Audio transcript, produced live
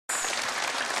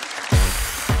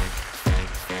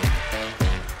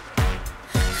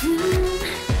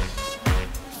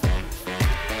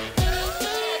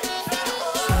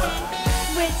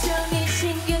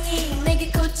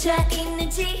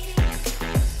같겠지.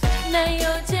 나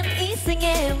요즘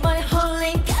이상해 뭘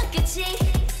홀린 같겠지.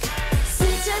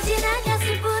 스쳐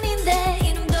지나갔을 뿐인데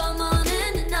이름도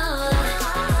모르는 너.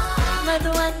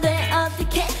 말도 안 돼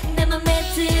어떻게 내 맘에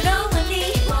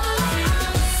들어오니.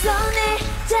 손에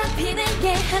잡히는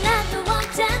게 하나도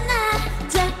없잖아.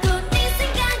 자꾸 네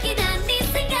생각이 난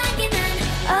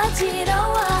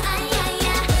어지러워.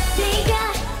 아야야 네가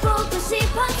보고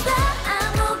싶었어.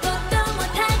 아무것도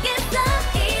못하겠어.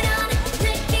 이런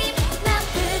느낌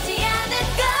나쁘지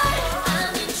않을걸.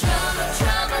 I'm in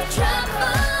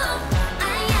trouble.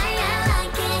 아야야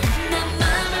like it. 난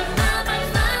맘을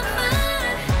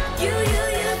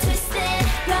you twisted.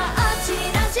 더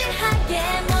어지러지하게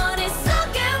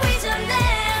머릿속을 위전해.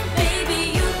 Baby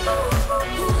you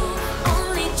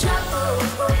only trouble.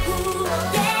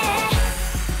 Yeah.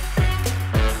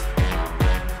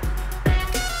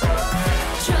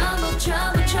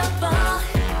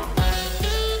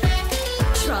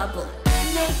 Trouble.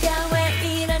 내가 왜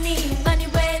이러니 많이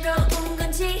외로운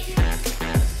건지.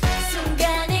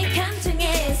 순간의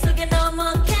감정에 속에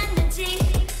넘어갔는지.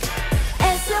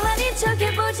 애써 아닌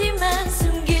척해보지만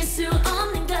숨길 수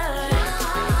없는 걸.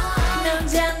 너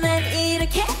혼자만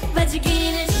이렇게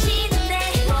빠지기는 싫은데.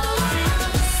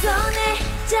 손에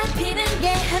잡히는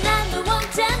게 하나도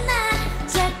없잖아.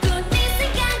 자꾸 네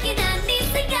생각이 난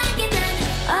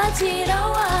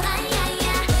어지러워. 아야야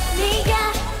네가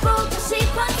보고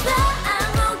싶었어.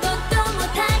 아무것도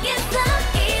못하겠어.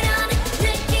 이런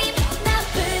느낌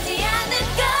나쁘지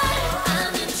않을걸.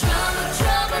 I'm in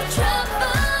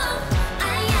trouble.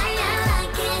 아야야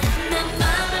like it. 난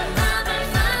맘을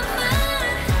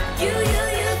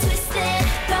you twisted.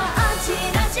 더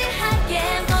어지러지하게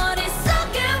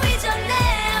머릿속을 위전해.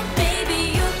 Baby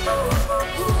you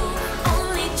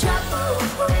only trouble.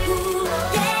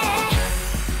 Yeah.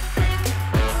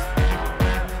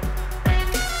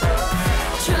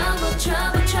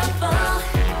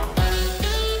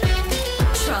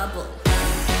 Trouble.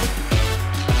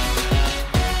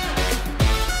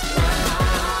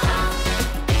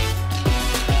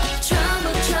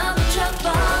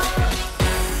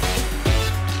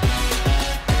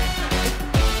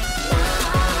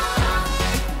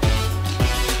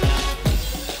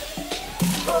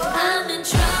 I'm in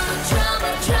trouble.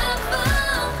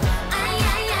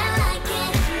 아야야 like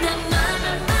it. 난 맘을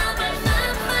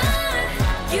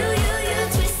you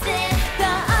twisted. 더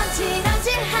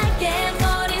어지러지하게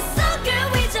머릿속을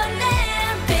위전해.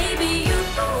 Baby you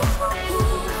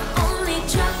only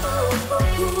trouble.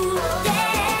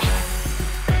 Yeah.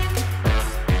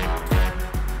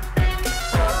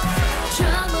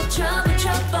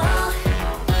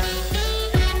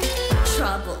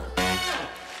 Trouble.